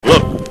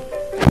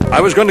I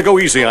was going to go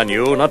easy on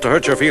you, not to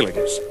hurt your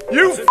feelings.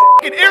 You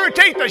f***ing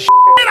irritate the shit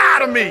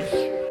out of me.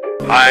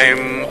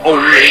 I'm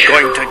only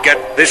going to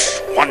get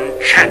this one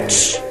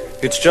chance.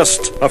 It's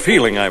just a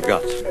feeling I've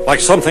got, like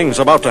something's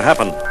about to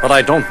happen, but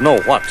I don't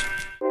know what.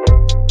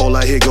 All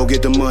I hear, go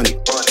get the money,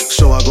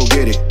 so I go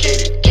get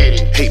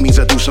it. Hate means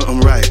I do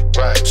something right,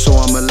 so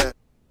I'ma let.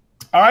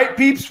 All right,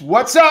 peeps,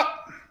 what's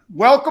up?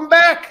 Welcome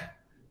back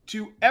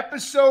to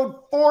episode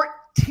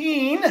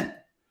 14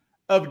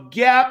 of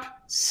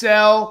Gap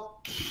Sell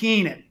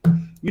Keenan.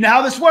 You know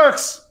how this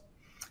works.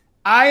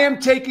 I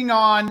am taking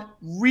on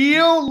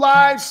real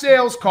live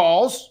sales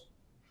calls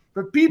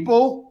for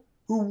people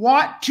who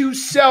want to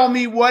sell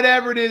me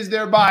whatever it is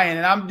they're buying,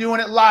 and I'm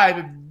doing it live.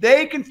 If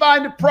they can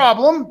find a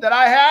problem that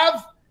I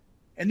have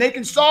and they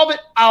can solve it,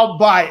 I'll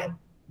buy it.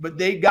 But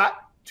they got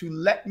to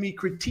let me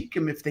critique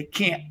them if they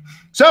can't.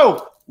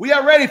 So we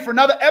are ready for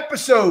another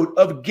episode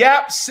of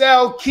Gap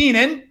Sell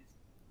Keenan.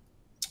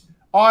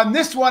 On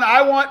this one,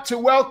 I want to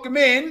welcome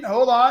in.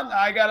 Hold on.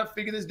 I got to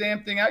figure this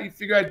damn thing out. You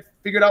figure I'd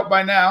figured out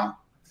by now.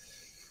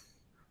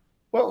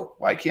 Whoa,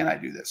 why can't I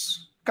do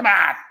this? Come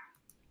on.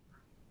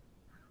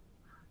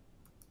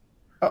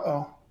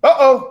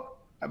 Uh-oh.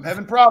 I'm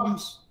having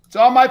problems. It's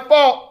all my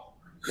fault.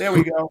 There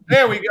we go.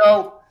 Here we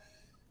go.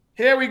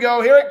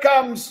 Here it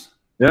comes.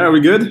 Yeah, are we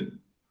good?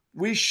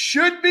 We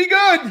should be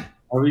good.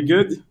 Are we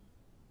good?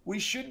 We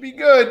should be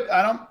good.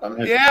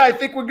 I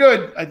think we're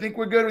good. I think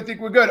we're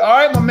good. All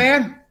right, my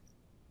man.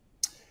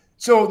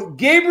 So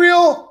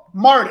Gabriel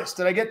Martis,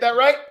 did I get that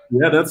right?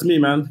 Yeah, that's me,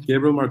 man.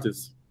 Gabriel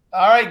Martis.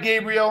 All right,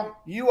 Gabriel,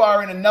 you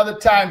are in another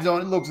time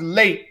zone. It looks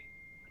late.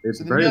 It's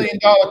so the $1 million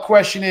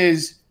question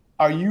is,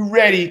 are you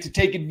ready to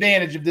take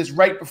advantage of this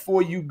right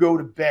before you go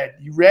to bed?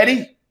 You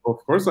ready?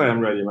 Of course I am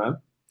ready, man.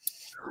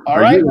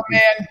 All right, my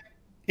man.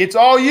 It's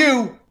all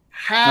you.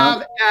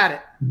 Have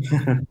at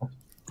it.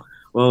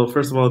 Well,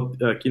 first of all,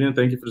 Keenan,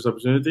 thank you for this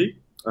opportunity.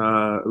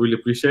 Really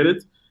appreciate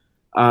it.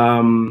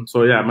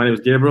 So yeah, my name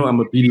is Gabriel. I'm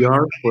a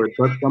BDR for a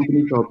Dutch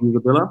company called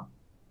Usabilla.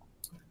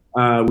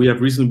 We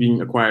have recently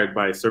been acquired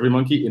by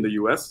SurveyMonkey in the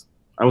US.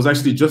 I was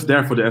actually just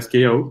there for the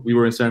SKO. We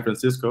were in San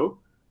Francisco,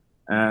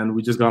 and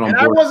we just got on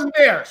board. I wasn't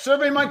there.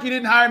 SurveyMonkey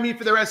didn't hire me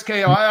for their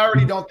SKO. I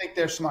already don't think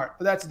they're smart,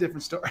 but that's a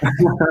different story.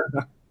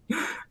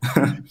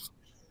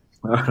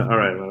 All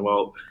right, man.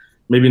 Well,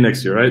 maybe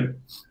next year, right?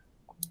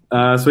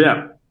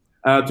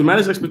 To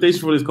manage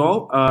expectations for this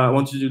call, I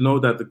want you to know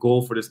that the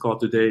goal for this call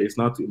today is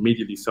not to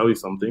immediately sell you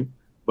something,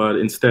 but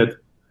instead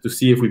to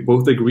see if we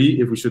both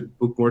agree if we should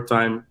book more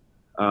time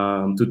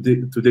to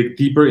dig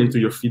deeper into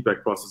your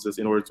feedback processes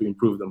in order to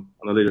improve them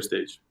on a later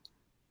stage.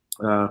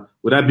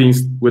 With that being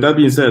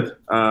said,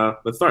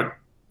 let's start.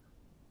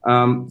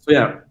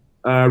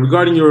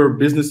 Regarding your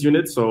business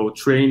unit, so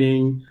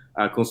training,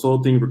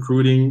 consulting,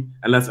 recruiting,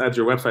 and let's add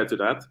your website to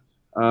that.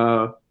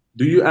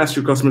 Do you ask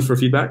your customers for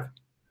feedback?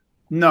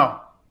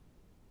 No.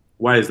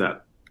 Why is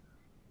that?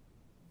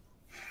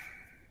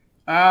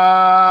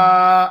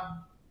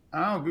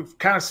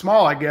 Kind of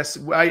small, I guess.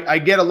 I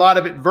get a lot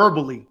of it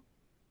verbally,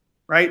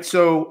 right?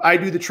 So I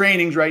do the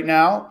trainings right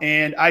now,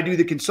 and I do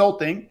the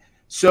consulting.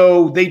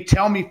 So they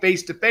tell me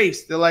face to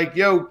face. They're like,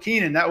 "Yo,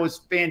 Keenan, that was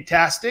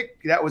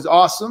fantastic. That was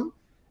awesome."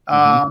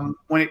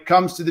 When it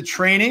comes to the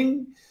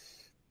training,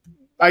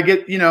 I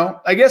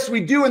guess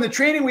we do in the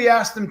training. We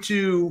ask them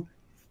to.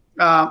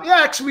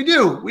 Actually, we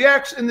do.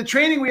 In the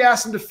training, we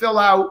ask them to fill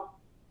out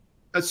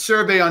a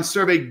survey on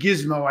Survey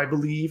Gizmo, I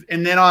believe,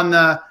 and then on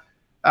the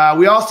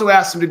we also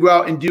asked them to go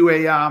out and do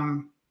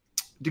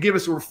to give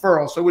us a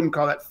referral. So I wouldn't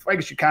call that. I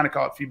guess you kind of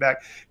call it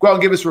feedback. Go out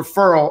and give us a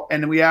referral,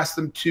 and then we asked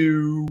them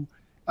to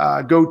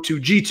go to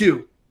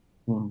G2.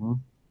 Mm-hmm.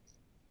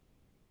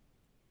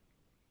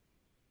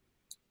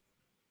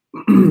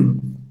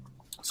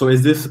 So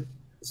is this?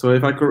 So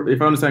if I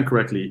understand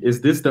correctly, is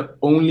this the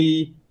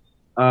only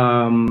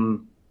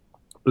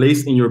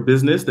place in your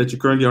business that you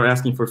currently are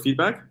asking for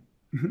feedback?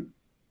 Mm-hmm.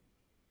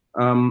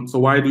 So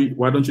why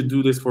don't you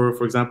do this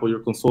for example,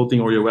 your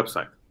consulting or your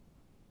website?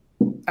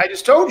 I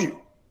just told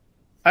you,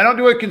 I don't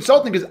do a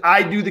consulting because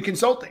I do the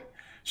consulting.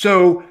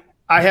 So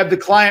I have the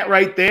client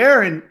right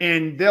there,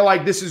 and they're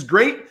like, "This is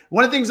great."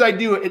 One of the things I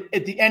do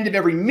at the end of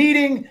every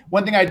meeting,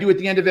 one thing I do at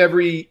the end of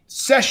every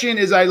session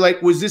is I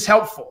like, "Was this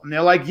helpful?" And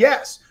they're like,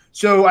 "Yes."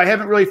 So I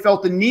haven't really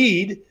felt the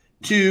need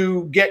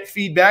to get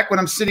feedback when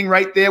I'm sitting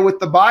right there with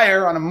the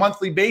buyer on a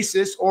monthly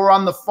basis or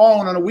on the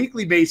phone on a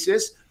weekly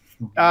basis,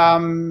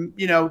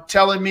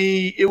 telling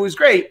me it was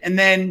great. And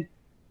then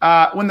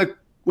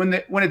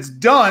when it's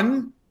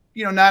done,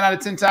 9 out of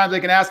 10 times I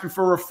can ask them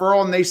for a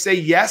referral and they say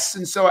yes.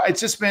 And so it's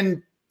just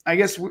been, I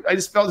guess I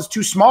just felt it's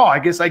too small. I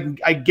guess I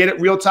get it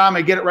real time.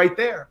 I get it right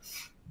there.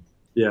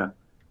 Yeah.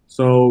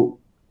 So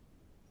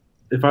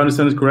if I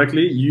understand it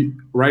correctly,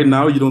 right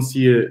now you don't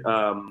see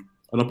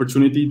an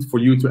opportunity for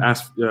you to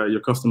ask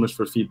your customers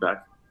for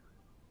feedback.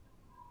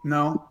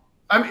 No,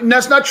 I mean,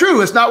 that's not true.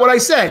 That's not what I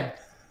said.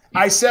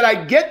 I said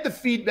I get the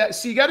feedback.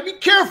 So you got to be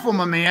careful,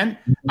 my man.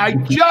 I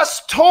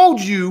just told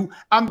you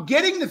I'm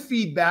getting the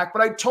feedback,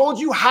 but I told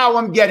you how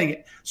I'm getting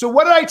it. So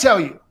what did I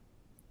tell you?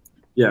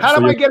 Yeah. How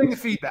am I getting the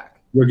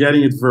feedback? You're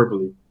getting it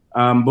verbally.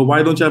 But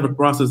why don't you have a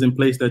process in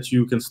place that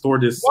you can store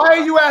this? Why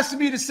are you asking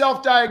me to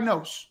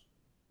self-diagnose?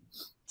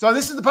 So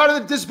this is part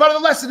of the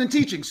lesson in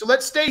teaching. So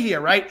let's stay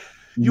here, right?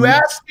 You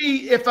asked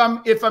me if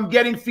I'm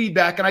getting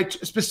feedback, and I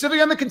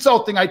specifically on the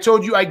consulting, I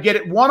told you I get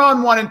it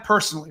one-on-one and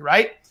personally,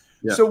 right?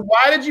 Yeah. So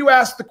why did you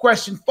ask the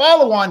question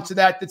follow on to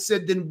that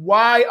said, then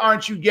why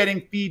aren't you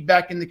getting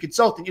feedback in the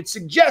consulting? It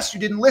suggests you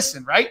didn't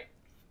listen, right?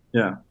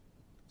 Yeah.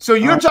 So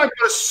you're talking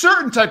about a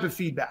certain type of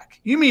feedback.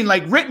 You mean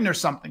like written or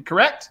something,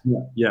 correct?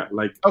 Yeah.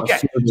 Like okay.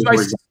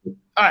 All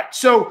right.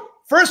 So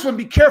first one,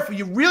 be careful.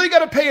 You really got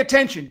to pay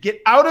attention. Get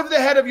out of the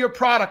head of your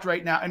product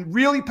right now and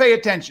really pay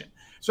attention.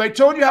 So I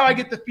told you how I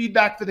get the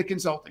feedback for the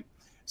consulting.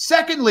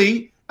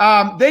 Secondly,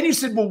 then you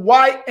said, well,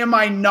 why am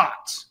I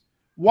not?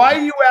 Why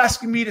are you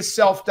asking me to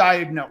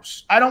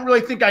self-diagnose? I don't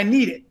really think I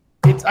need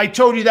it. I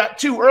told you that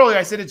too earlier.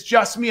 I said, it's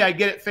just me. I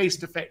get it face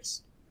to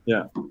face.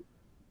 Yeah.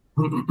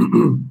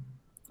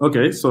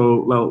 Okay,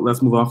 so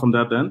let's move on from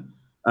that then,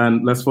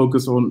 and let's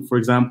focus on, for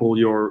example,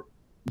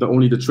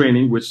 the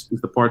training, which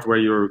is the part where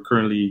you're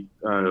currently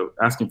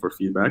asking for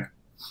feedback.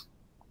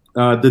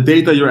 The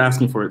data you're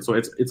asking for it, so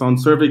it's on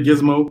Survey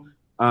Gizmo.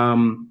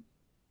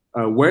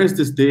 Where is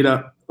this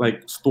data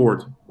like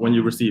stored when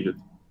you receive it?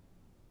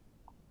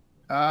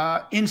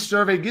 In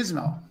Survey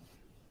Gizmo.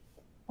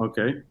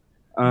 Okay,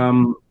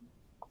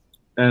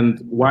 and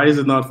why is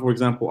it not, for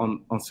example,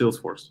 on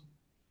Salesforce?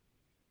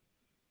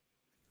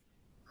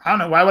 I don't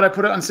know. Why would I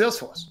put it on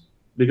Salesforce?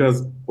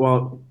 Because,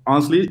 well,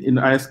 honestly,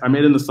 I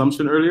made an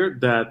assumption earlier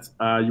that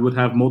you would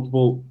have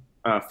multiple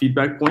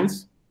feedback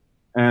points,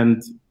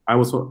 and I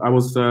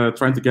was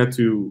trying to get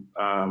to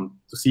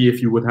see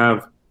if you would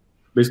have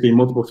basically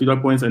multiple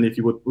feedback points, and if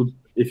you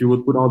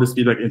would put all this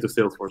feedback into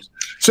Salesforce.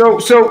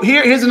 So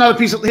here's another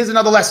here's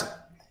another lesson.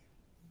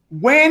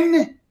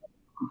 When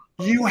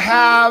you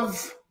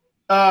have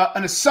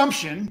an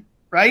assumption,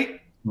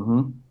 right?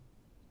 Mm-hmm.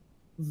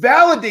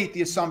 Validate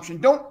the assumption.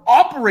 Don't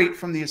operate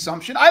from the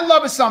assumption. I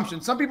love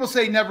assumptions. Some people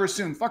say never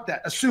assume. Fuck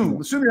that.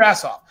 Assume your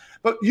ass off.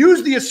 But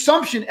use the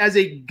assumption as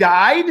a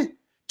guide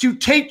to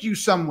take you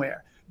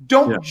somewhere.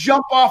 Don't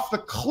jump off the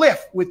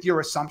cliff with your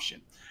assumption.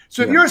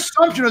 So if your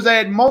assumption is I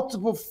had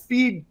multiple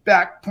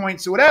feedback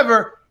points or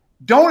whatever,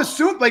 don't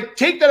assume, like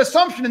take that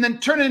assumption and then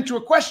turn it into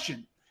a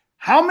question.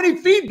 How many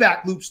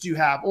feedback loops do you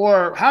have?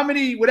 Or how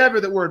many,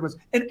 whatever the word was,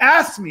 and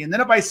ask me. And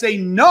then if I say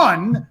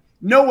none,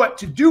 know what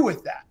to do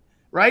with that.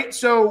 Right.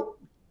 So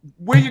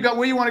where you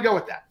want to go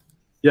with that?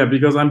 Yeah,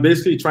 because I'm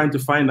basically trying to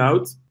find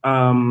out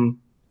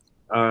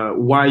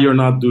why you're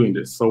not doing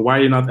this. So why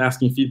you're not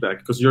asking feedback?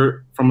 Because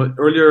you're from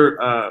earlier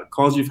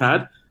calls you've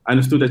had, I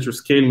understood that you're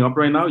scaling up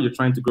right now. You're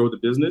trying to grow the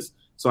business.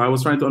 So I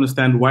was trying to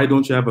understand why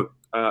don't you have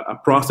a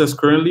process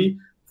currently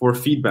for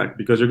feedback?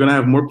 Because you're going to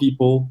have more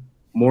people,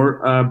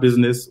 more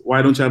business.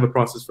 Why don't you have a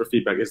process for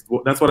feedback?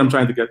 That's what I'm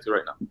trying to get to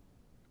right now.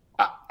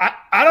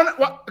 I don't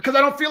know, because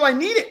I don't feel I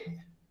need it.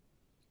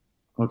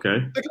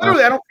 Okay. Like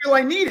literally, I don't feel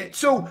I need it.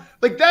 So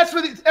like that's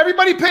where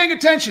everybody paying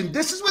attention.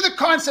 This is where the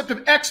concept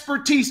of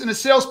expertise in a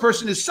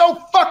salesperson is so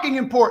fucking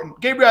important.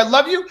 Gabriel, I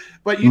love you,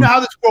 but you know how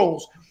this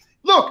rolls.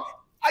 Look,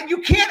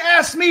 you can't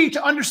ask me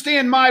to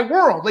understand my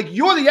world. Like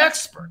you're the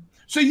expert.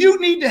 So you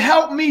need to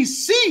help me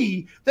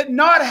see that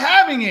not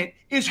having it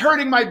is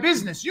hurting my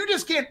business. You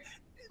just can't.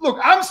 Look,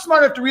 I'm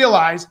smart enough to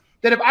realize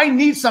that if I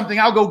need something,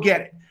 I'll go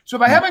get it. So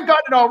if I haven't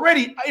gotten it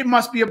already, it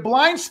must be a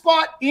blind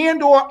spot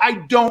and or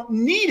I don't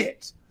need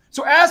it.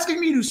 So asking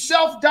me to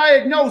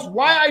self-diagnose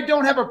why I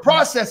don't have a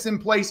process in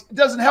place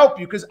doesn't help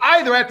you, because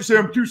either I have to say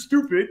I'm too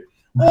stupid,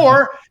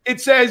 or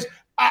it says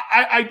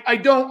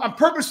I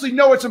purposely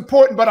know it's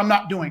important, but I'm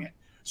not doing it.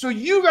 So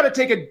you got to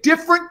take a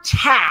different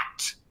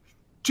tact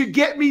to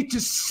get me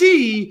to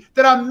see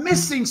that I'm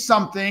missing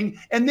something,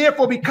 and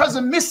therefore because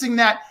I'm missing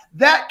that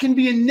can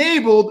be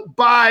enabled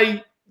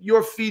by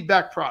your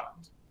feedback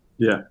product.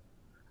 Yeah,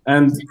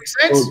 and does that make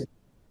sense? So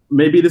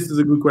maybe this is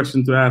a good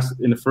question to ask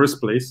in the first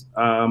place.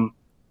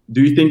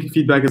 Do you think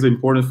feedback is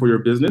important for your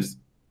business?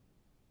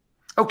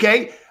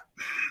 Okay.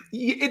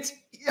 Yes.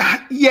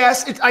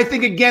 I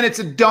think, again, it's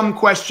a dumb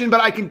question, but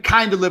I can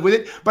kind of live with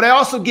it. But I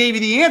also gave you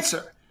the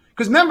answer.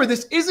 Because remember,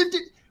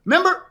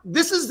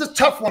 this is the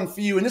tough one for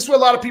you. And this is where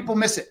a lot of people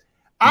miss it.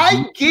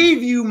 I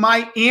gave you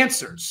my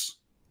answers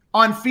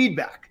on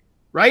feedback,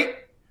 right?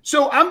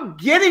 So I'm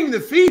getting the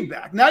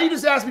feedback. Now you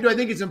just asked me, do I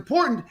think it's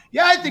important?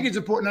 Yeah, I think it's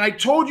important. And I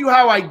told you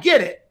how I get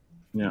it.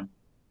 Yeah.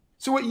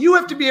 So what you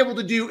have to be able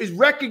to do is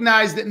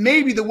recognize that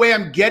maybe the way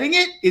I'm getting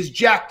it is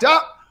jacked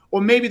up, or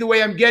maybe the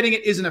way I'm getting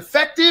it isn't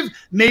effective.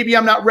 Maybe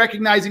I'm not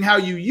recognizing how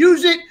you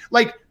use it.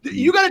 Like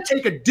you got to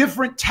take a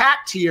different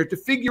tact here to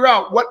figure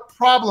out what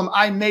problem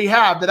I may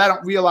have that I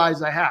don't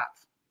realize I have.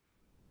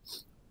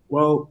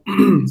 Well,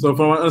 so if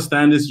I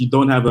understand this, you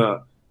don't have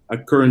a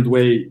current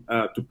way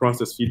to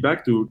process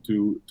feedback,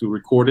 to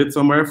record it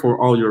somewhere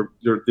for all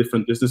your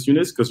different business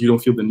units, because you don't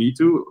feel the need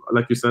to,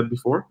 like you said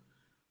before.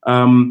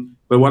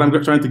 But what I'm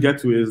trying to get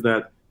to is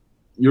that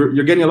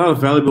you're getting a lot of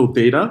valuable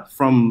data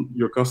from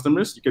your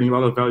customers. You're getting a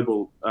lot of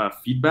valuable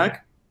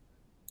feedback.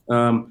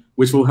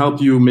 which will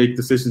help you make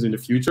decisions in the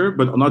future,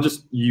 but not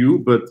just you,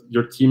 but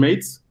your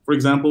teammates, for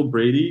example,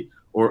 Brady,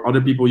 or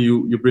other people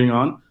you bring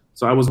on.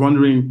 So I was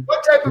wondering,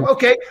 what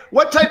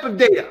type of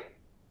data?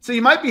 So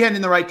you might be heading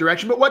in the right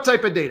direction, but what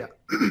type of data?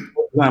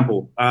 For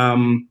example,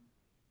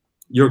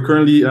 you're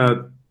currently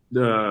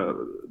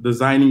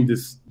designing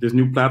this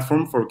new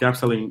platform for gap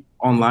selling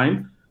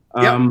online.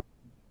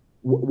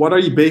 What are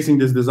you basing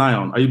this design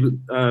on? Are you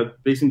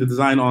basing the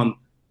design on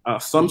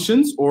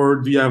assumptions, or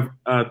do you have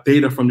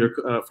data from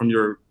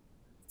your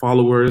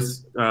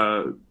followers,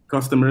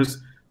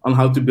 customers, on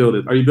how to build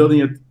it? Are you building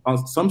it on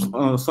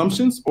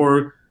assumptions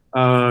or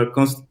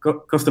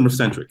customer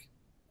centric?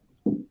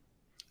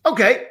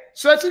 Okay,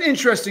 so that's an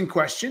interesting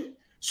question.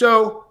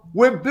 So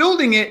we're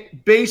building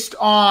it based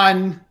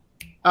on,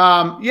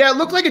 it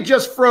looked like it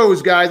just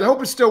froze, guys. I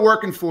hope it's still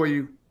working for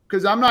you,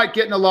 because I'm not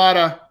getting a lot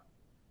of,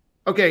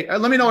 okay,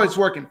 let me know if it's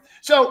working.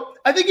 So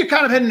I think you're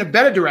kind of heading in a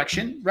better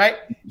direction, right?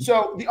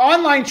 So the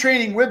online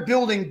training we're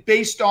building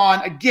based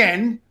on,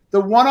 again, the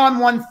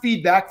one-on-one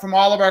feedback from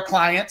all of our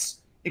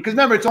clients. Because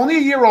remember, it's only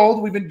a year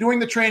old. We've been doing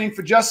the training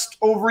for just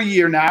over a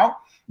year now.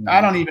 I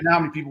don't even know how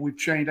many people we've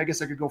trained. I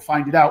guess I could go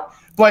find it out.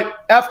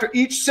 But after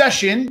each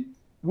session,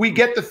 we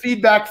get the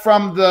feedback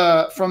from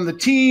the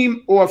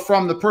team or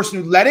from the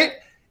person who led it.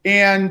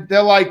 And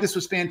they're like, this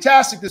was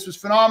fantastic. This was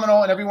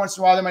phenomenal. And every once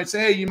in a while, they might say,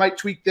 hey, you might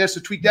tweak this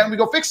or tweak that. And we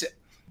go fix it,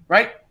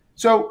 right?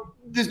 So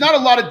there's not a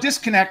lot of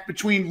disconnect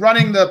between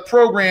running the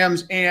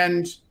programs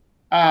and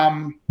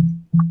the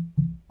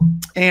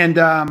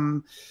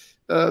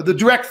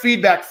direct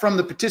feedback from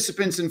the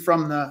participants and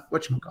from the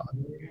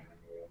whatchamacallit.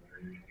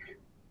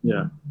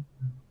 Yeah.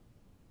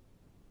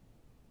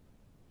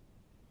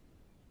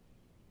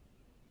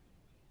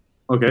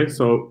 Okay,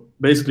 so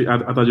basically, I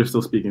thought you're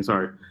still speaking.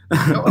 Sorry.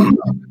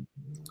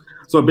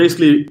 So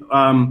basically,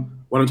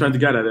 what I'm trying to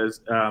get at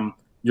is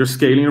you're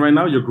scaling right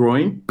now. You're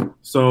growing.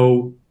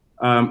 So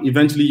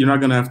eventually, you're not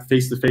going to have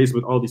face-to-face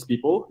with all these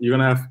people. You're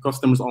going to have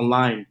customers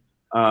online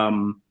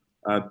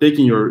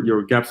taking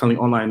your gap selling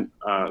online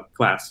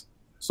class.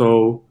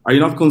 So are you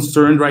not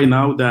concerned right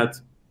now that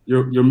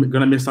you're going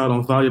to miss out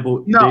on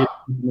valuable data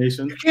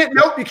information? You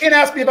can't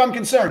ask me if I'm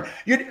concerned.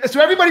 So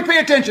everybody pay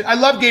attention. I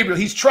love Gabriel.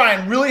 He's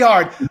trying really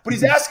hard, but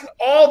he's asking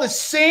all the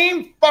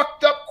same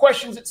fucked up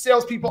questions that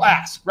salespeople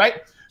ask,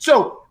 right?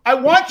 So I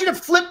want you to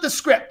flip the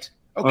script,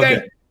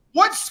 okay?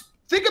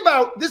 Think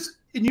about this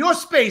in your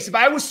space. If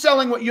I was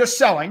selling what you're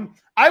selling,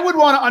 I would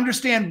want to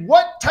understand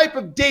what type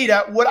of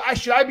data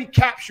should I be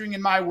capturing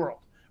in my world,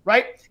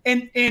 right?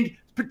 And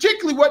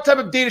particularly what type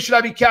of data should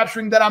I be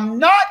capturing that I'm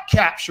not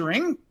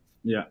capturing?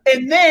 Yeah.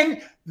 And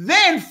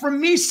then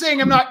from me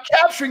saying I'm not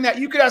capturing that,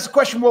 you could ask the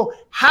question, well,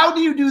 how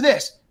do you do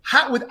this?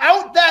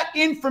 Without that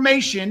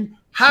information,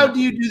 how do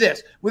you do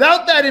this?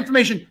 Without that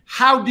information,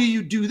 how do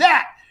you do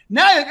that?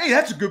 Now, hey,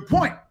 that's a good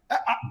point.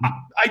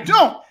 I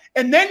don't.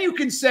 And then you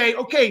can say,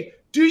 okay,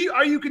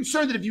 are you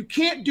concerned that if you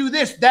can't do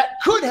this,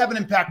 that could have an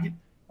impact?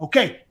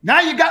 Okay,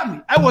 now you got me.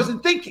 I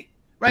wasn't thinking,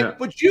 right? Yeah.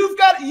 But you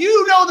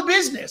know the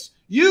business.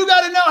 You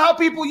got to know how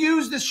people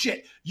use this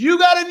shit. You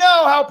got to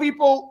know how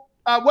people,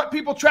 what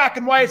people track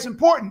and why it's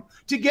important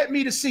to get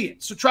me to see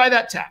it. So try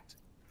that tact.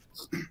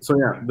 So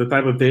yeah, the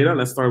type of data,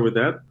 let's start with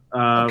that.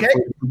 Okay.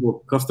 For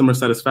example, customer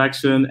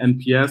satisfaction,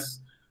 NPS,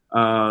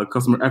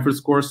 customer effort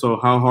score. So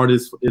how hard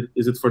is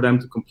it for them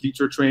to complete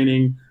your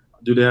training?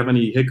 Do they have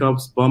any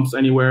hiccups, bumps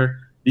anywhere?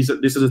 This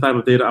is the type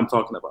of data I'm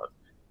talking about.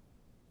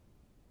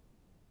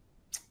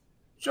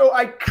 So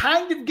I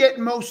kind of get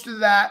most of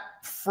that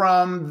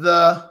from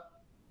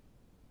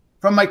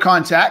my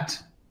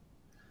contact.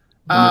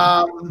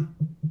 I'm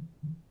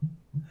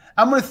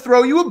going to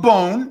throw you a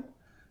bone.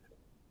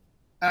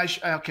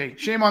 Okay,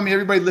 shame on me.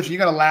 Everybody listening, you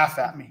got to laugh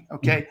at me.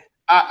 Okay,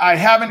 I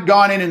haven't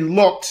gone in and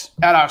looked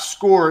at our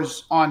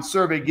scores on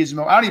Survey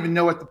Gizmo. I don't even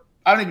know what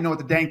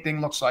the dang thing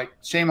looks like.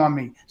 Shame on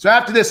me. So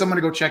after this, I'm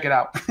going to go check it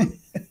out.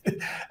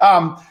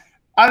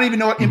 I don't even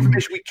know what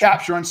information we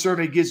capture on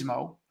Survey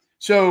Gizmo.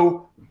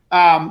 So,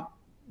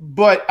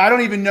 but I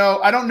don't even know.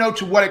 I don't know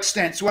to what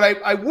extent. So what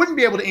I wouldn't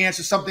be able to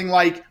answer something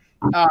like,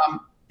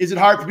 is it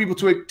hard for people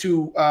to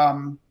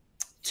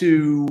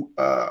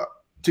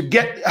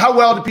get, how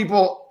well do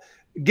people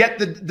get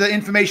the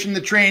information,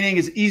 the training?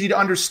 Is it easy to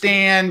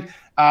understand?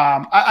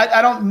 I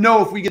don't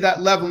know if we get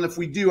that level, and if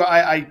we do,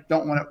 I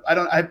don't want to.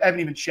 I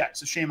haven't even checked,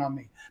 so shame on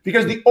me.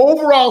 Because the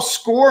overall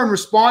score and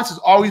response has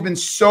always been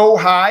so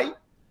high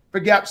for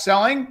gap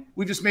selling.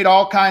 We've just made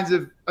all kinds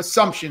of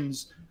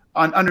assumptions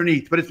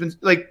underneath, but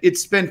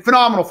it's been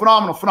phenomenal.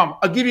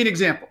 I'll give you an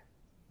example.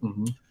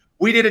 Mm-hmm.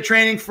 We did a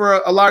training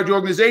for a large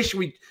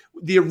organization.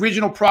 The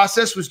original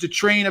process was to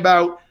train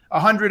about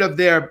 100 of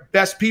their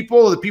best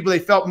people, the people they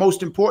felt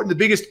most important, the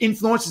biggest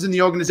influences in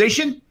the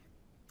organization.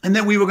 And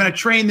then we were going to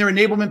train their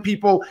enablement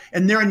people,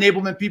 and their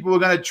enablement people were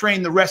going to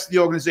train the rest of the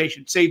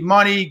organization, save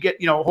money,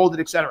 hold it,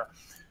 et cetera.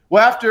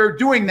 Well, after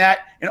doing that,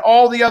 and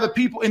all the other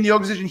people in the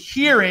organization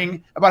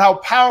hearing about how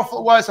powerful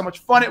it was, how much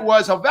fun it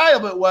was, how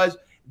valuable it was,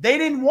 they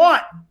didn't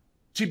want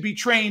to be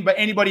trained by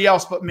anybody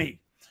else but me.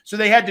 So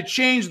they had to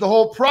change the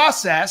whole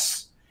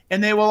process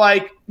And they were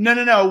like, no,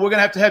 we're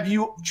going to have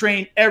you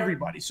train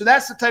everybody. So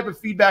that's the type of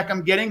feedback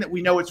I'm getting, that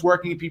we know it's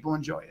working and people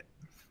enjoy it.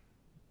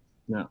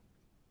 Yeah.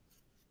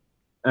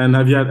 And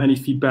have you had any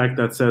feedback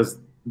that says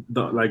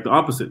the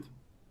opposite?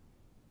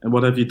 And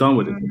what have you done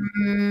with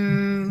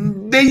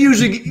it? They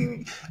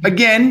usually,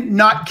 again,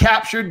 not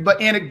captured,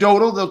 but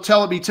anecdotal. They'll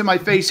tell me to my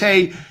face,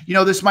 hey,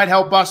 this might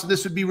help us.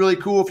 This would be really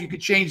cool if you could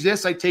change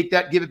this. I take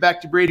that, give it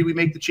back to Brady. We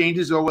make the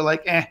changes, or we're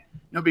like,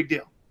 no big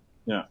deal.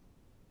 Yeah.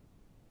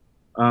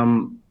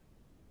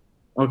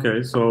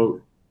 Okay,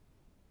 so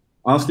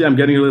honestly, I'm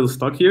getting a little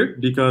stuck here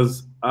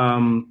because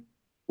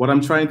what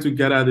I'm trying to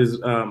get at is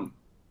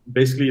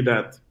basically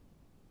that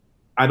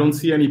I don't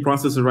see any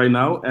processes right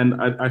now, and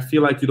I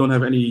feel like you don't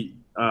have any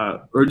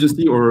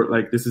urgency, or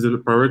like this is a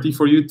priority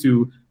for you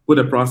to put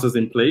a process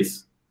in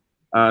place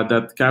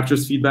that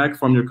captures feedback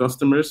from your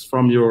customers,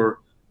 from your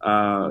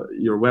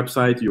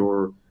website,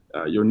 your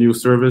new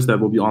service that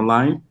will be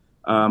online.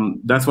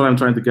 That's what I'm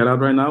trying to get at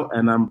right now,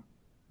 and I'm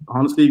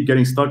honestly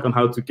getting stuck on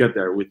how to get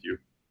there with you.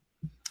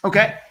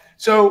 Okay,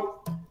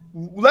 so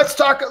let's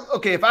talk.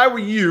 Okay, if I were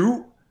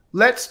you,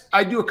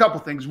 I do a couple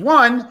things.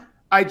 One,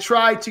 I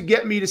try to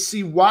get me to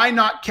see why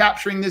not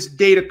capturing this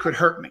data could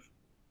hurt me.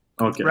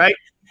 Okay. Right.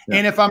 Yeah.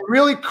 And if I'm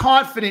really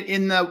confident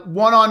in the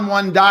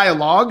one-on-one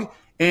dialogue,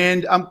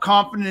 and I'm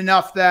confident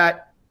enough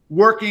that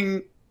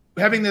having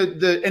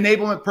the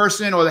enablement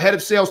person or the head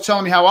of sales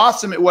telling me how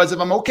awesome it was, if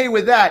I'm okay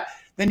with that,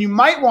 then you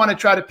might want to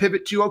try to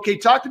pivot to, okay,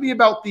 talk to me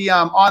about the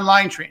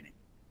online training,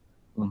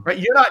 right?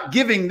 You're not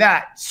giving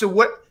that.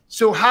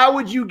 So how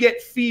would you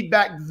get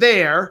feedback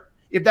there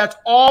if that's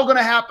all going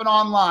to happen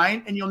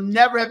online and you'll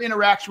never have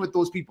interaction with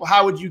those people?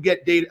 How would you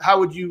get data? How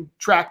would you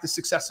track the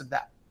success of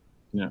that?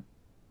 Yeah.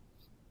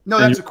 No,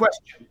 that's a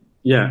question.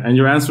 Yeah, and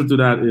your answer to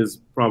that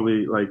is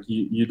probably like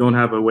you don't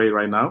have a way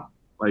right now.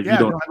 Like you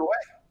don't have a way.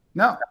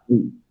 No.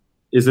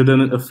 Is it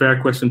a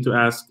fair question to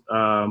ask?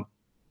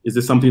 Is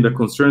this something that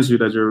concerns you,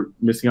 that you're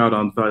missing out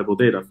on valuable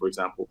data, for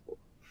example?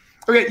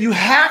 Okay, you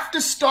have to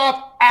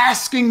stop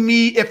asking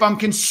me if I'm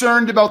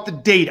concerned about the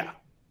data.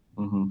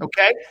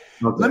 Okay?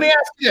 Let me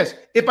ask you this.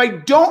 If I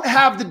don't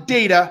have the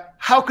data,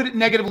 how could it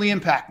negatively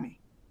impact me?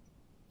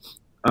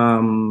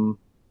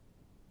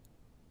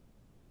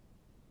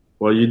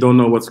 Well, you don't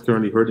know what's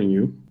currently hurting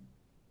you.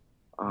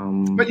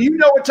 But you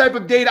know what type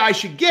of data I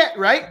should get,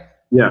 right?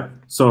 Yeah.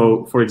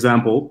 So, for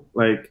example,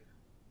 like,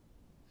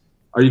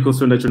 are you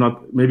concerned that you're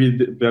not, maybe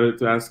better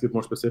to ask it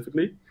more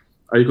specifically?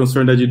 Are you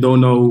concerned that you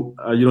don't know,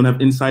 you don't have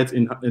insights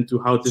into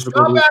how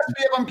difficult Stop asking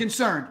me if I'm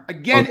concerned.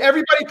 Again,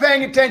 everybody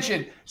paying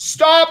attention.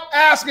 Stop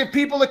asking if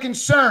people are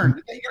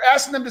concerned. You're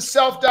asking them to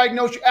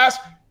self-diagnose.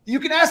 You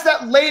can ask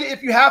that later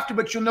if you have to,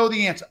 but you'll know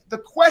the answer. The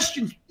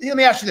question, let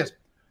me ask you this.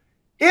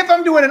 If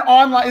I'm doing an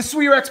online, this is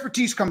where your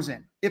expertise comes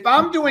in. If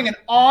I'm doing an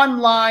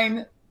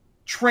online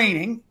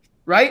training,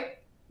 right?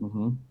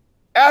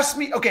 Ask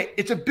me, okay,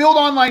 it's a build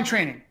online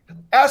training.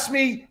 Ask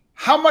me,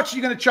 how much are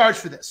you going to charge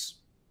for this?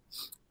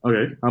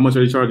 Okay, how much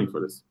are you charging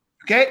for this?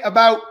 Okay,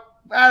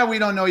 we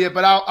don't know yet,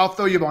 but I'll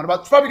throw you a bone.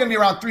 It's probably going to be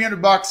around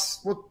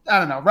 $300. Well, I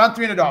don't know, around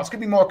 $300. Could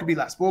be more, could be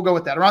less, but we'll go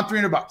with that. Around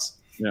 $300.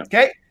 Yeah.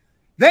 Okay.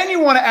 Then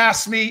you want to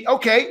ask me,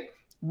 okay,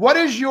 what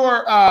is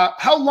your,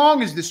 how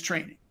long is this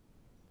training?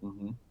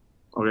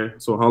 Okay,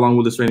 so how long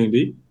will this training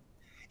be?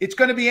 It's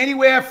going to be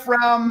anywhere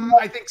from,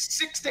 I think,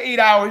 6 to 8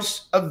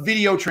 hours of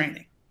video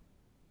training.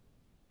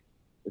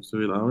 6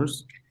 to 8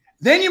 hours.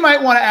 Then you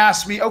might want to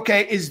ask me,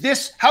 okay,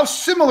 how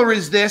similar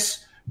is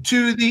this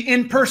to the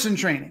in-person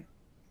training?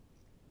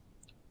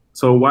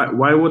 So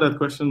why would that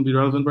question be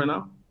relevant right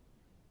now?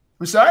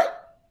 I'm sorry?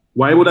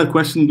 Why would that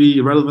question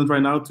be relevant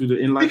right now to the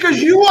inline?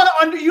 Because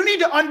you need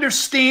to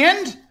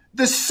understand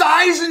the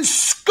size and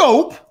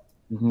scope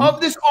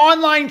of this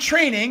online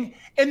training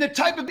and the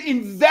type of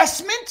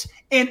investment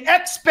and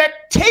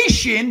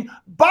expectation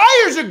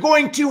buyers are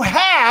going to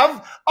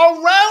have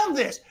around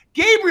this.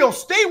 Gabriel,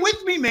 stay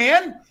with me,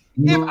 man.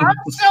 If I'm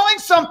selling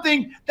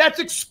something that's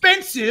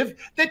expensive,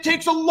 that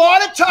takes a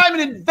lot of time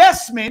and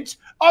investment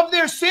of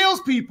their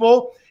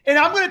salespeople, and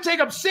I'm going to take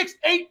up 6,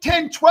 8,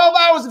 10, 12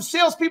 hours of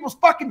salespeople's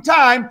fucking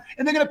time,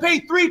 and they're going to pay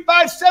 $300,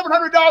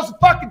 $500, $700 to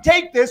fucking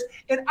take this,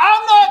 and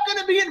I'm not going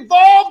to be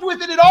involved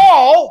with it at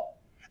all,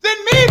 then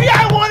maybe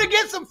I want to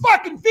get some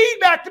fucking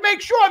feedback to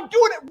make sure I'm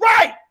doing it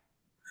right.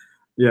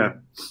 Yeah.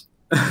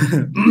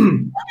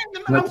 I'm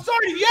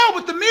sorry to yell,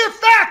 but the mere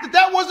fact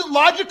that wasn't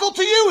logical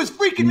to you is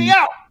freaking me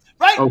out,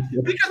 right? Okay.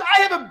 Because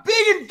I have a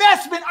big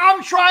investment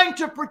I'm trying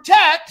to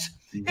protect,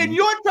 and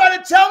you're trying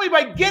to tell me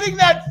by getting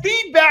that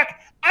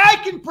feedback, I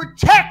can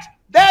protect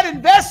that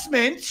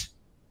investment.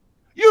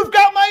 You've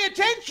got my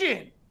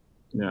attention.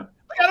 Yeah.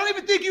 I don't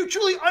even think you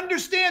truly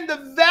understand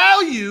the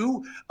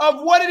value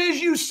of what it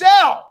is you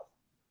sell.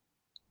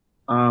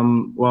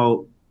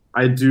 Well,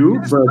 I do,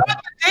 it's but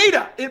not the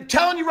data. I'm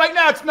telling you right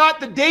now, it's not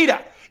the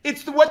data.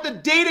 It's what the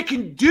data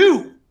can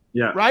do.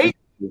 Yeah. Right?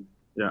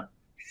 Yeah.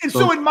 And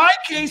so in my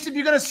case, if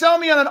you're going to sell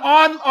me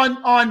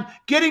on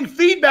getting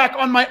feedback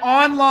on my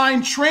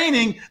online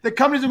training that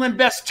companies are going to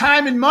invest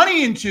time and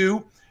money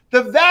into,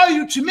 The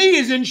value to me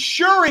is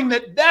ensuring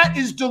that that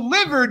is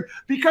delivered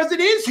because it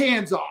is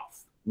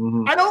hands-off.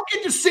 I don't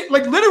get to sit,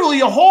 like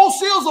literally a whole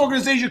sales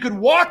organization could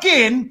walk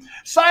in,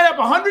 sign up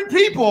 100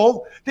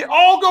 people, they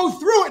all go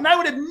through it, and I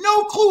would have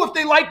no clue if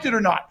they liked it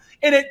or not.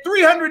 And at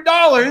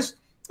 $300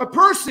 a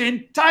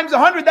person times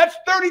 100, that's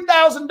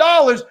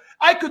 $30,000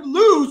 I could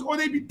lose, or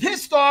they'd be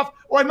pissed off,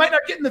 or I might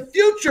not get in the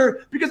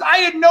future because I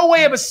had no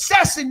way of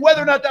assessing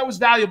whether or not that was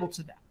valuable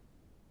to them.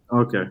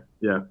 Okay,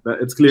 yeah,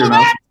 it's clear So now.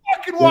 that's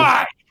fucking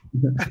why.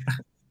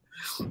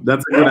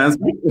 That's a good answer.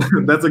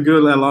 That's a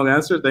good and long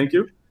answer. Thank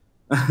you.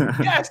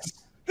 Yes.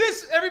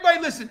 Everybody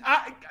listen.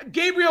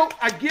 Gabriel,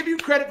 I give you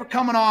credit for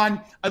coming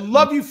on. I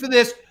love you for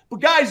this.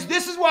 But guys,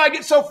 this is why I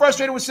get so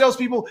frustrated with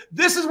salespeople.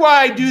 This is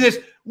why I do this.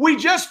 We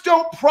just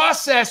don't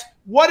process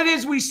what it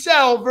is we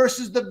sell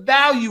versus the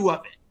value of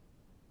it.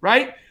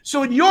 Right?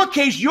 So in your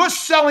case, you're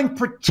selling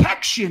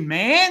protection,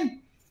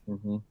 man.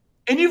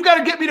 And you've got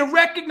to get me to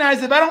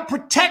recognize that if I don't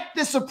protect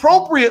this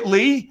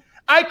appropriately,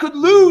 I could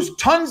lose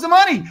tons of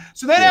money.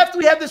 So then after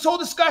we have this whole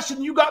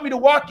discussion, you got me to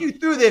walk you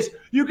through this.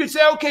 You could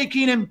say, okay,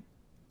 Keenan,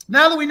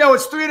 now that we know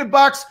it's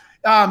 $300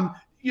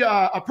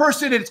 a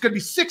person, and it's going to be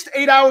 6 to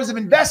 8 hours of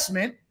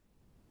investment,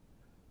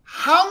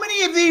 how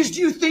many of these do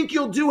you think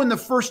you'll do in the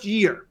first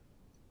year?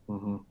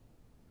 And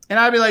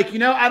I'd be like,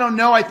 I don't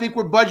know. I think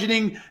we're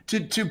budgeting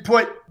to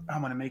put,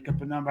 I'm going to make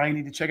up a number. I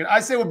need to check it. I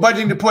say we're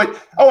budgeting to put,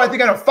 I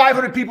think I know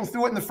 500 people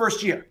through it in the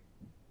first year.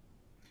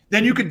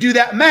 Then you could do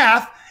that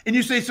math and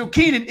you say, so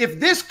Keenan, if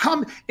this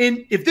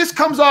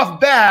comes off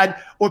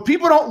bad or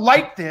people don't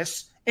like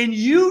this and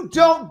you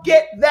don't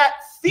get that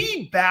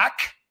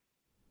feedback,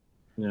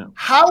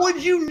 how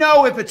would you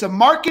know if it's a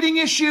marketing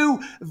issue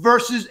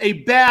versus a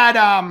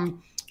bad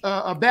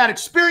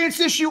experience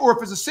issue or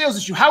if it's a sales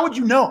issue? How would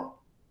you know?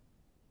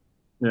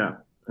 Yeah.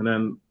 And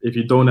then if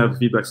you don't have a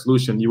feedback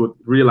solution, you would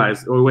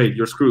realize, oh, wait,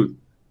 you're screwed,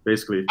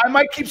 basically. I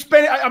might keep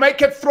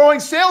keep throwing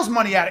sales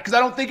money at it because I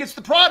don't think it's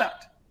the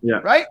product. Yeah.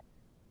 Right?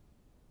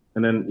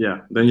 And then,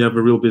 then you have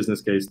a real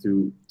business case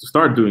to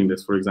start doing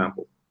this, for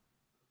example.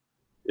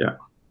 Yeah.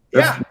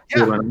 Yeah.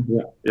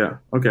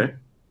 Okay.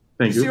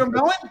 Thank you. See where I'm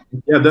going?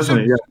 Yeah,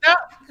 definitely. So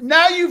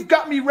now you've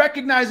got me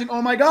recognizing,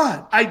 oh my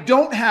God, I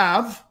don't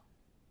have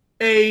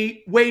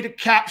a way to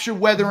capture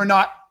whether or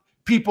not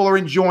people are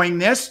enjoying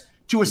this,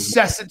 to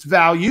assess its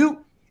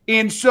value.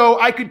 And so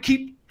I could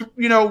keep,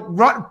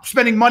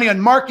 spending money on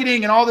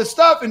marketing and all this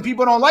stuff and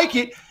people don't like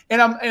it and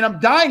I'm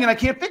dying and I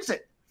can't fix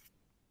it.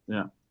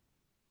 Yeah.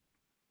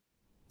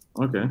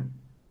 Okay.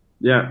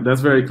 Yeah,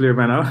 that's very clear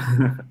by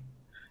now.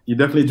 You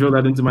definitely drilled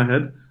that into my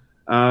head.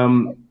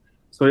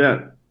 So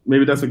yeah,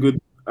 maybe that's a good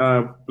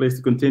place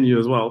to continue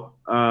as well.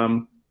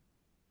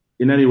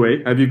 In any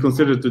way, have you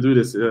considered to do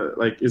this?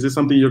 Is this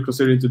something you're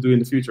considering to do in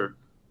the future?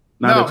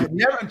 No,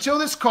 never until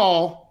this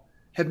call.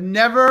 I have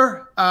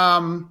never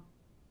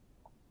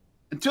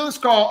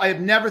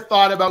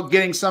thought about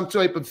getting some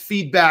type of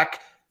feedback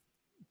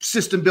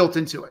system built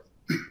into it.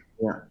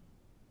 Yeah.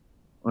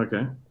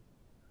 Okay.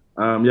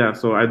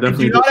 So I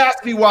definitely do not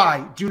ask me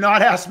why. Do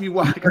not ask me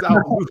why because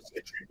I'll lose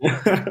it.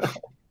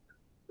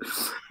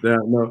 Yeah.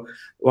 No.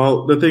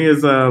 Well, the thing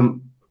is,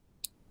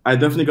 I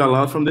definitely got a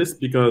lot from this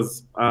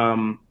because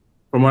from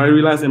what I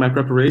realized in my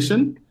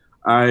preparation,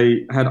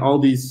 I had all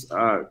these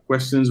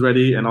questions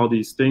ready and all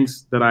these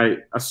things that I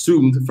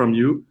assumed from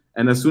you.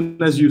 And as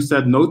soon as you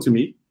said no to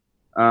me,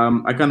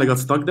 I kind of got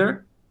stuck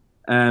there.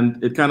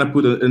 And it kind of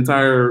put an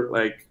entire,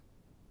 how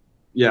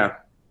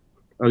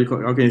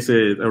can you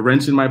say it, a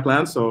wrench in my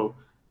plan. So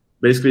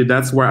basically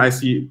that's where I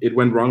see it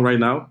went wrong right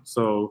now.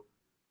 So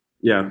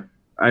yeah,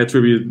 I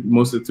attribute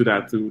most of it to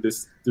that, to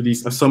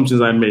these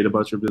assumptions I made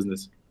about your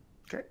business.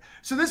 Okay.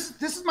 So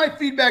this is my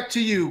feedback to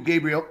you,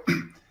 Gabriel.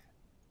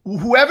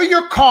 Whoever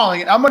you're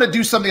calling, and I'm going to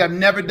do something I've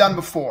never done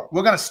before.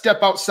 We're going to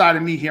step outside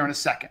of me here in a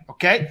second,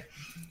 okay?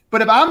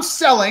 But if I'm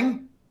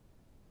selling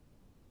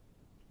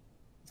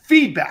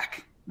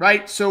feedback,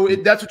 right? So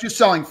that's what you're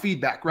selling,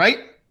 feedback, right?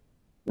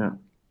 Yeah.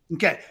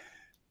 Okay.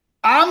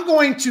 I'm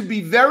going to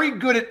be very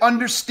good at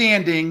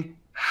understanding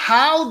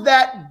how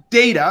that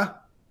data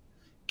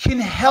can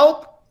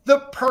help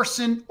the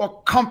person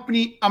or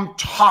company I'm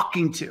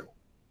talking to,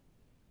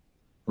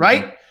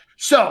 right? Mm-hmm.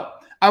 So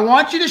I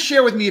want you to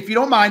share with me, if you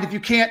don't mind, if you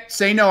can't,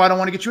 say no, I don't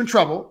want to get you in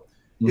trouble.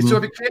 Mm-hmm. So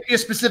if it can't be a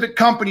specific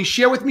company,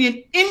 share with me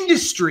an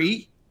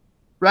industry,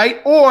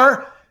 right?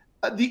 Or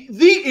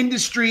the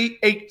industry,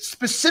 a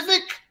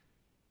specific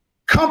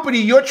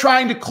company you're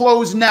trying to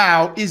close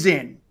now is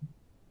in.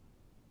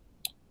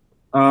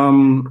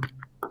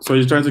 So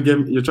you're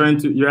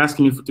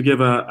asking me to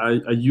give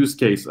a use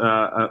case,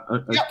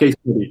 a case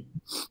study.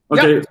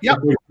 Okay. Yep.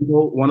 For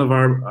example, one of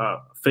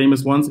our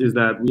famous ones is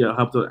that we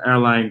helped the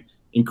airline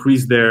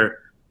increase their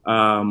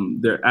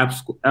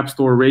app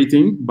store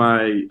rating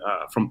by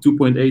from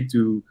 2.8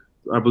 to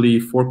I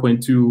believe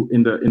 4.2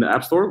 in the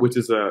App Store, which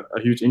is a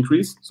huge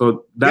increase.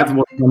 So that's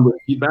what comes with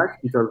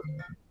feedback, because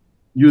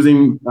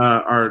using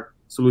our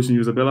solution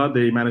Usabilla,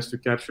 they managed to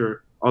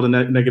capture all the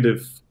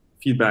negative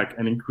feedback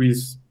and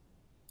increase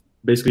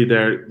basically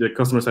their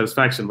customer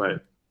satisfaction by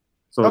it.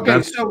 So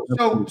okay, so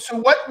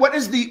what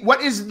is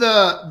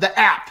the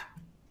app?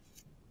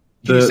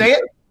 Can you say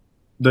it?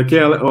 The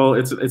KLM. Well,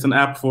 it's an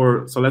app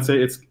for. So let's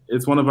say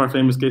it's one of our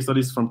famous case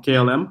studies from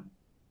KLM.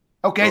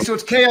 Okay, so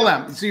it's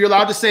KLM. So you're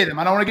allowed to say them.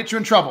 I don't want to get you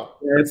in trouble.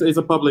 Yeah, it's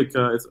a public.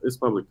 It's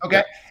public.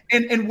 Okay,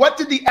 and what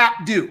did the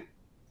app do?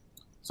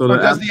 So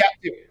the app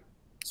do?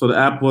 So the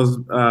app was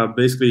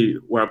basically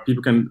where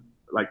people can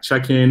like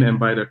check in and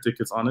buy their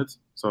tickets on it.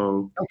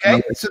 So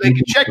okay, so they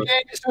can check in.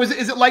 So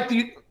is it like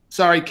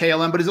sorry,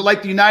 KLM, but is it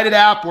like the United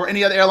app or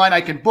any other airline?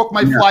 I can book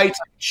my flights,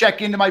 I can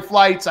check into my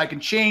flights, I can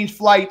change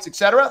flights,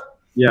 etc.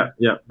 Yeah,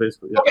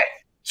 basically. Yeah. Okay,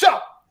 so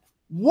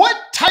what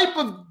type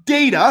of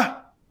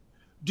data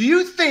do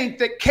you think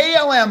that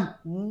KLM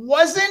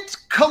wasn't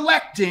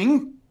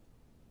collecting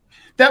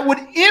that would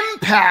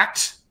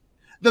impact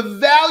the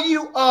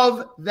value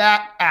of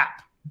that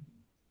app?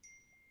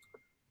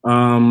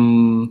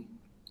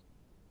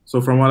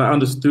 So from what I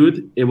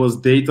understood, it was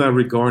data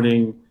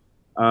regarding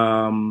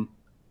how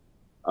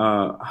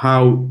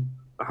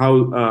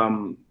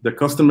the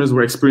customers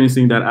were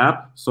experiencing that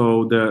app.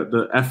 So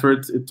the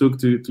effort it took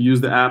to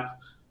use the app.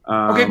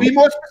 Okay, be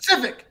more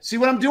specific. See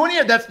what I'm doing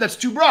here? That's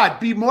too broad.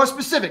 Be more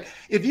specific.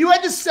 If you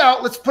had to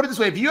sell, let's put it this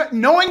way: if you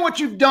knowing what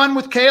you've done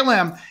with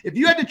KLM, if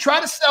you had to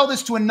try to sell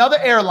this to another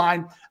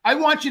airline, I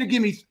want you to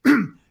give me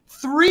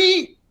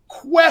 3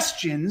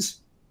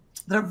 questions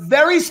that are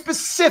very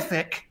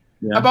specific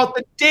about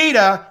the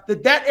data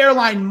that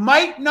airline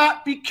might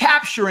not be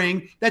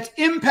capturing that's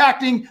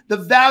impacting the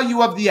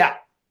value of the app.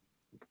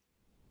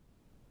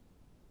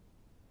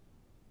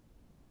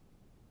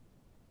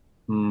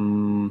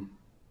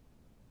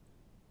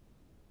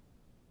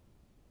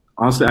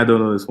 Honestly, I don't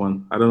know this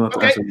one. I don't know.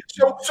 Okay,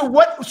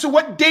 so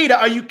what data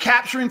are you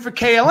capturing for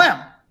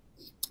KLM?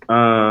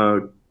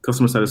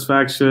 Customer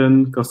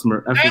satisfaction,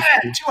 customer efficacy.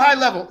 Too high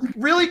level.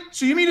 Really?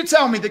 So you mean to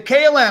tell me that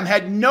KLM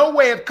had no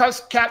way of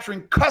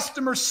capturing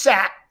customer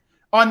sat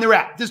on their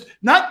app? Just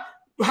not.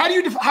 How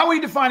are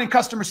you defining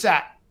customer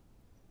sat?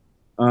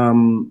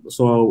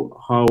 So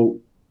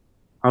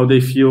how they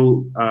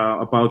feel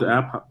about the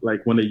app, like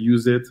when they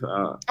use it.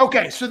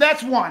 Okay, so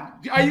that's one.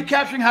 Are you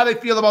capturing how they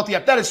feel about the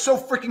app? That is so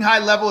freaking high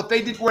level. If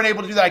they weren't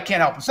able to do that, I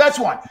can't help them. So that's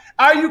one.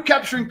 Are you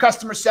capturing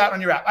customer sat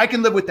on your app? I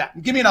can live with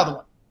that. Give me another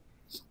one.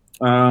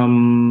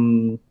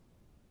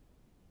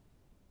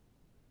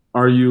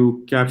 Are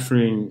you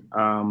capturing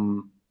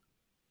how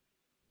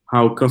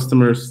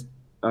customers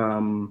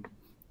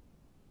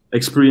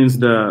experience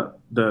the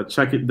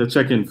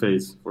check-in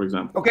phase, for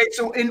example? Okay,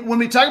 so when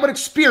we talk about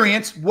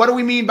experience, what do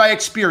we mean by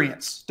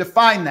experience?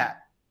 Define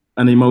that.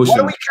 An emotion. What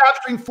are we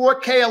capturing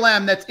for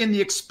KLM that's in the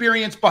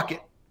experience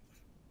bucket?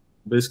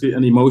 Basically,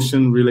 an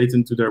emotion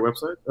relating to their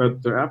website,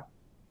 their app.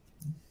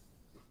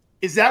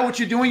 Is that what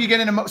you're doing?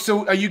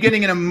 So are you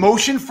getting an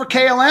emotion for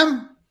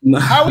KLM? No.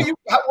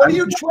 What are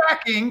you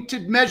tracking to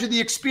measure the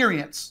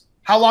experience?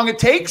 How long it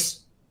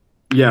takes?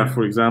 Yeah,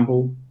 for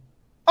example.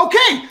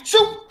 Okay,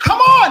 so come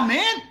on,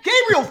 man.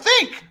 Gabriel,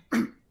 think.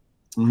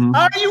 Mm-hmm.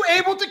 Are you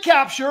able to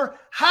capture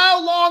how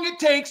long it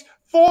takes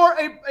for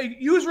a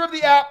user of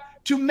the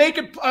app to make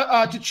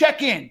to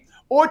check in,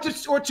 or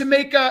to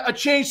make a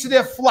change to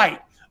their flight,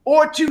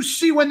 or to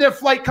see when their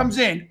flight comes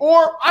in,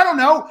 or I don't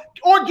know,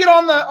 or get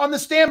on the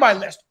standby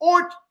list,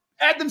 or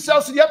add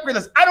themselves to the upgrade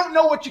list? I don't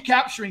know what you're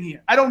capturing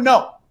here. I don't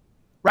know,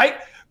 right?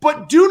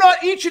 But do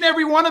not each and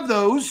every one of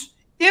those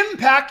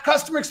impact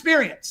customer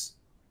experience?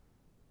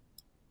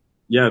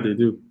 Yeah, they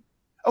do.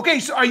 Okay,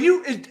 so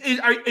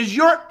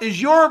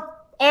is your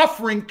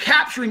offering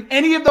capturing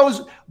any of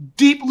those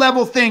deep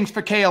level things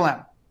for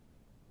KLM?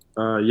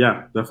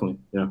 Yeah, definitely.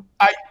 Yeah.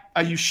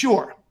 Are you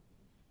sure?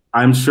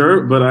 I'm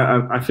sure, but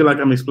I feel like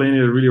I'm explaining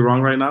it really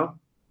wrong right now.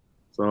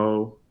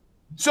 So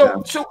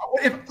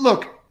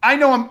look, I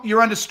know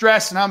you're under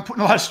stress and I'm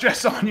putting a lot of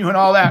stress on you and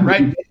all that,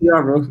 right?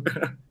 Yeah, bro.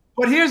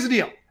 But here's the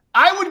deal.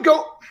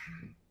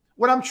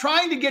 What I'm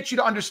trying to get you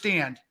to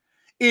understand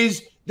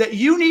is that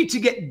you need to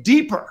get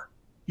deeper.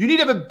 You need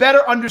to have a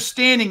better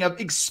understanding of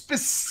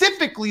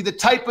specifically the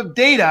type of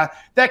data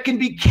that can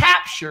be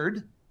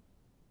captured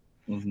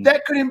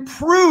that could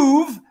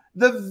improve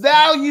the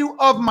value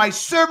of my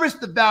service,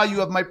 the value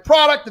of my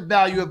product, the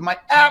value of my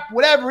app,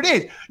 whatever it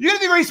is. You're going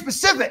to be very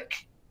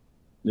specific.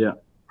 Yeah.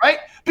 Right?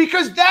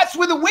 Because that's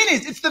where the win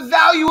is. It's the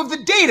value of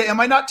the data. Am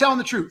I not telling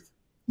the truth?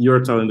 You're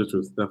telling the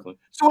truth, definitely.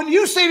 So when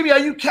you say to me, are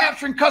you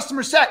capturing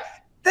customer sat?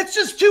 That's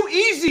just too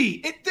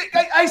easy.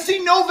 I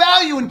see no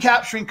value in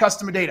capturing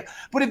customer data.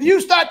 But if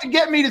you start to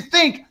get me to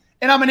think,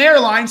 and I'm an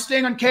airline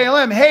staying on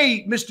KLM,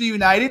 hey, Mr.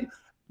 United,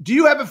 do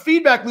you have a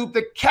feedback loop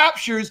that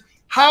captures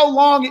how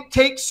long it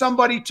takes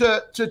somebody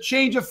to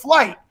change a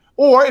flight?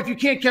 Or if you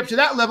can't capture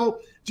that level,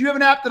 do you have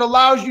an app that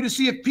allows you to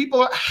see if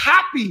people are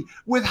happy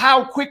with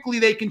how quickly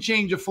they can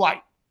change a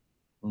flight?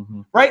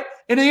 Right?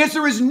 And the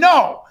answer is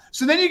no.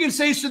 So then you can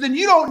say, so then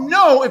you don't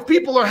know if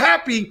people are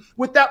happy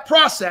with that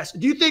process.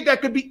 Do you think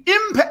that could be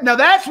impact? Now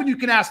that's when you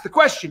can ask the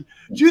question.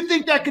 Do you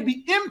think that could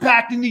be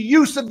impacting the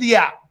use of the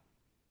app?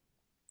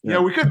 Yeah,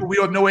 we could, but we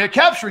have no way of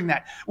capturing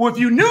that. Well, if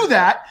you knew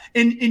that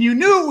and you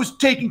knew it was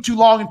taking too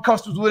long and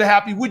customers were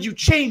happy, would you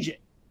change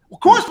it? Of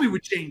course we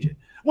would change it.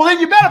 Well, then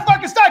you better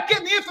fucking start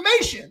getting the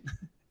information.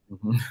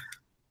 Mhm.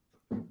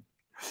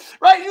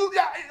 Right?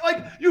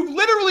 You've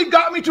literally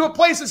got me to a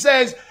place that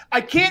says,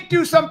 I can't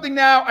do something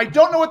now. I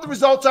don't know what the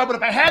results are, but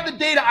if I had the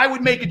data, I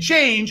would make a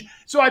change.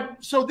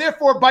 So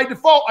therefore, by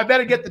default, I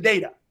better get the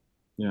data.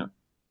 Yeah.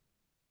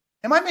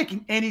 Am I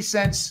making any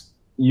sense?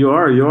 You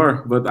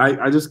are. But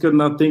I just could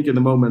not think in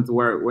the moment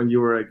when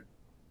you were like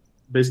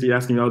basically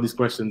asking me all these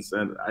questions,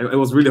 and it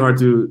was really hard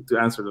to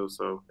answer those.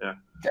 So yeah.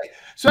 Okay.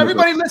 So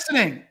everybody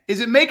listening, is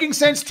it making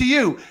sense to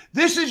you?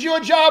 This is your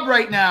job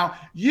right now.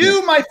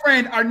 You, my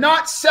friend, are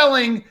not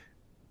selling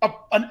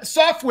a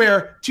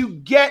software to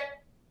get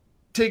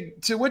to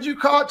what do you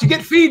call it? To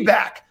get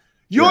feedback.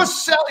 You're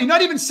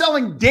not even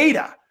selling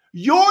data.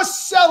 You're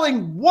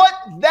selling what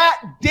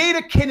that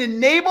data can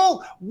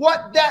enable,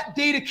 what that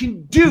data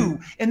can do.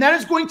 And that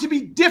is going to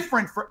be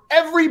different for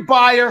every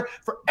buyer,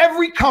 for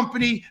every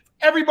company,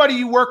 everybody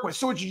you work with.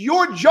 So it's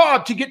your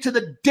job to get to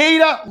the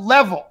data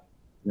level.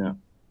 Yeah.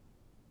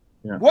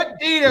 What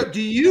data do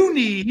you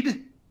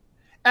need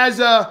as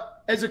a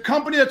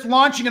company that's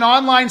launching an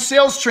online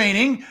sales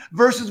training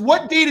versus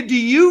what data do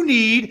you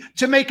need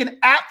to make an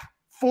app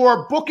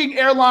for booking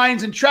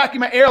airlines and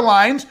tracking my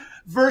airlines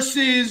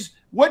versus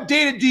what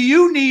data do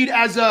you need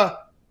as a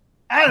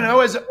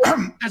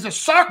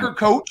soccer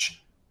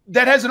coach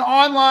that has an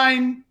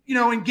online,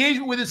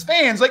 engagement with his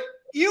fans? Like,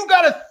 you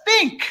got to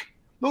think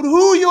about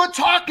who you're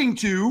talking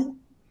to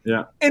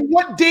and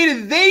what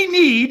data they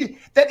need,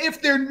 that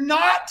if they're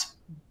not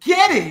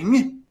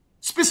getting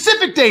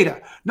specific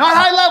data, not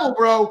high level,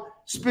 bro,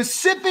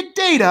 specific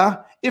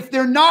data, if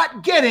they're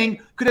not getting,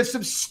 could have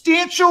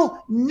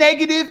substantial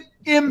negative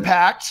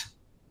impact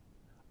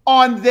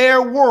on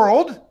their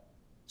world,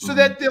 so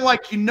that they're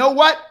like, you know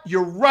what?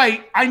 You're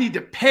right. I need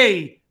to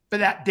pay for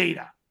that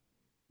data.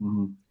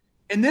 Mm-hmm.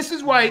 And this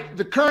is why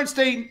the current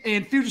state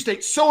and future state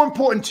is so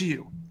important to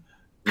you.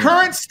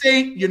 Current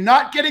state, you're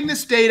not getting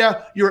this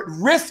data. You're at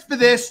risk for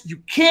this. You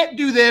can't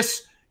do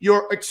this.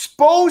 You're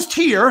exposed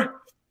here.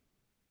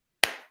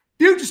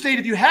 Future state,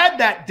 if you had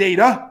that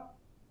data,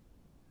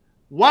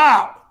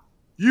 wow,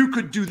 you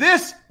could do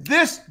this,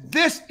 this,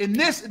 this, and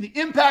this, and the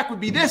impact would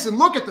be this. And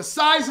look at the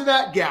size of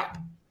that gap.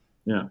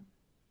 Yeah.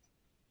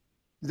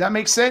 Does that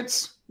make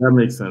sense? That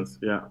makes sense.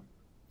 Yeah.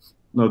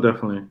 No,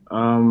 definitely.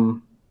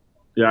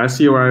 I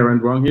see where I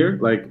went wrong here.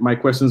 Like, my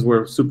questions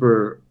were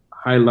super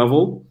high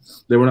level.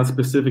 They were not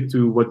specific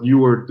to what you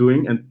were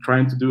doing and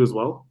trying to do as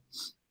well.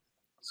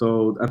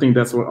 So I think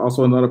that's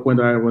also another point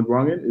that I went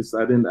wrong in, is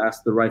I didn't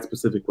ask the right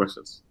specific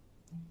questions.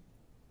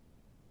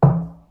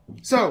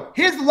 So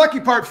here's the lucky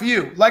part for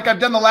you. Like I've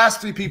done the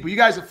last 3 people. You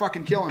guys are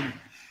fucking killing me.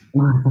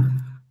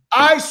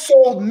 I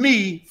sold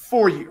me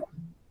for you.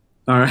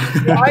 All right.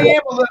 So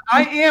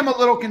I am a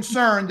little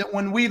concerned that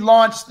when we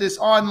launch this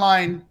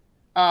online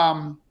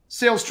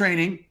sales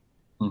training,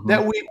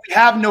 that we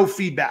have no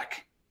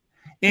feedback.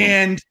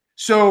 And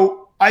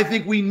so I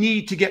think we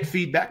need to get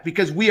feedback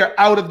because we are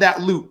out of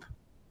that loop.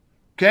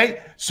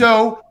 Okay.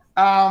 So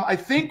I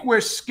think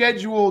we're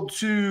scheduled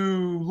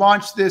to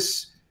launch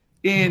this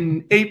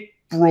in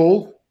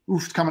April.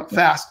 Oof, it's coming up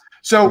fast.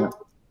 So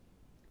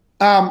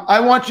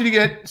I want you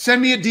to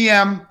send me a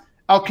DM.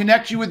 I'll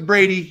connect you with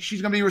Brady.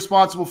 She's going to be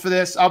responsible for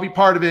this. I'll be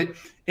part of it.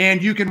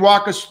 And you can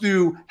walk us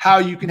through how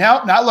you can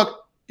help. Now,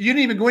 look, you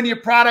didn't even go into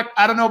your product.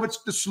 I don't know if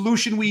it's the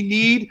solution we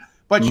need,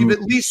 but you've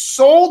at least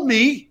sold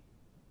me.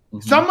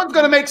 Someone's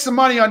going to make some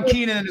money on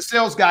Keenan and the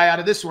sales guy out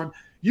of this one.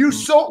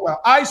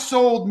 I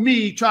sold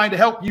me trying to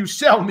help you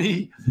sell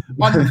me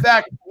on the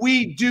fact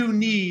we do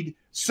need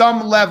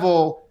some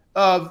level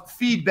of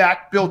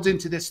feedback built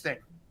into this thing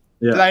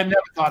that I had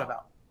never thought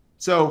about.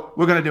 So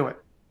we're going to do it.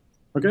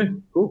 Okay,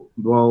 cool.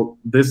 Well,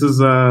 this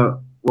is, I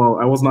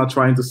was not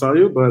trying to sell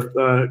you, but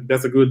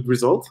that's a good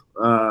result.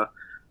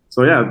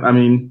 So yeah, I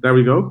mean, there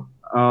we go.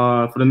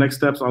 For the next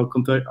steps, I'll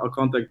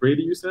contact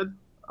Brady, you said?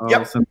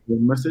 I'll send you a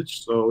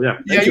message. So yeah.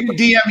 Yeah, you can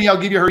DM me.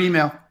 I'll give you her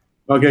email.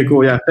 Okay,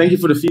 cool. Yeah, thank you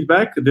for the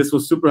feedback. This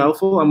was super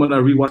helpful. I'm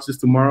gonna rewatch this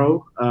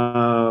tomorrow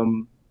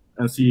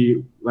and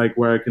see like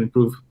where I can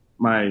improve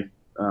my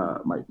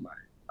my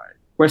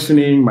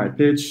questioning, my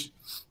pitch.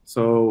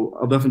 So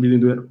I'll definitely be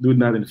doing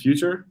that in the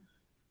future.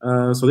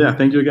 So yeah,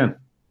 thank you again.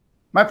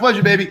 My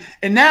pleasure, baby.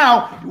 And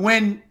now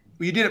when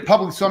you did it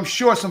publicly, so I'm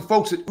sure some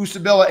folks at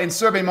Usabilla and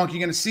SurveyMonkey are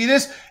going to see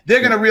this. They're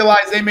going to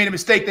realize they made a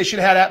mistake. They should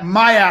have had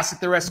my ass at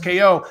their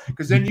SKO,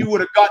 because then you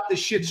would have got this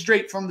shit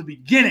straight from the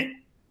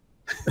beginning.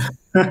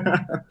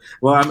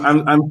 Well,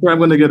 I'm sure I'm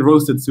going to get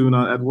roasted soon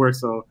at work,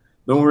 so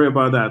don't worry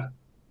about that.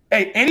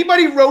 Hey,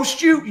 anybody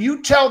roast you,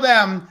 you tell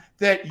them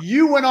that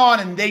you went on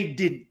and they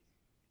didn't.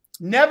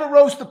 Never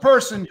roast the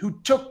person who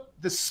took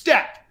the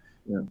step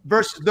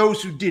versus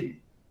those who didn't.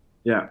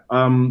 Yeah.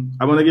 I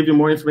want to give you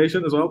more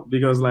information as well,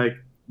 because like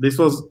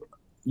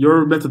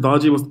your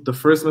methodology was the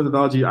first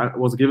methodology I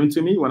was given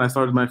to me when I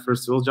started my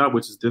first sales job,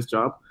 which is this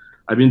job.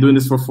 I've been doing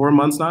this for 4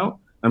 months now.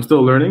 I'm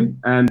still learning,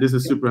 and this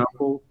is super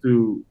helpful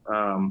to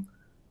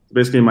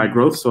basically my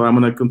growth. So I'm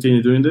going to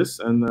continue doing this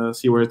and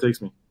see where it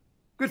takes me.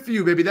 Good for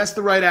you, baby. That's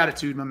the right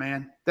attitude, my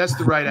man. That's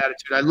the right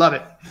attitude. I love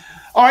it.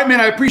 All right,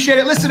 man. I appreciate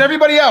it. Listen,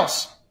 everybody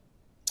else,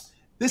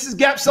 this is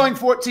Gap Selling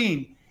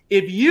 14.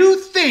 If you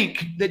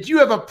think that you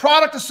have a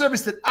product or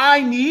service that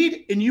I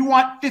need and you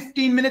want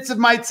 15 minutes of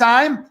my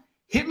time,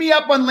 hit me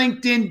up on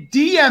LinkedIn,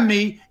 DM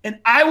me, and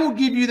I will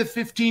give you the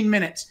 15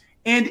 minutes.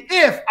 And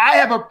if I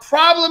have a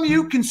problem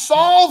you can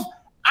solve,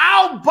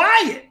 I'll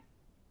buy it.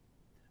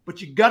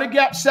 But you got to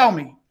gap sell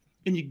me,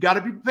 and you got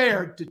to be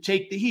prepared to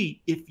take the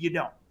heat if you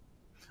don't.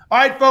 All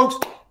right, folks,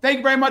 thank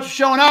you very much for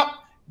showing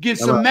up. Give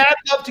some mad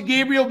love to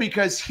Gabriel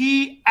because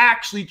he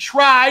actually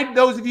tried.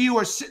 Those of you who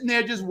are sitting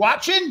there just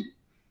watching,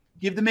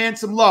 give the man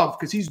some love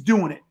because he's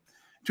doing it.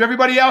 To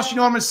everybody else, you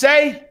know what I'm going to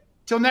say?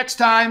 Till next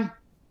time,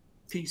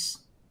 peace.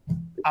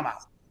 I'm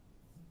out.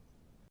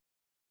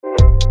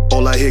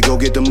 All I hear, go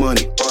get the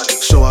money.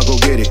 So I go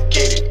get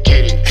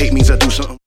it. Hate means I do something.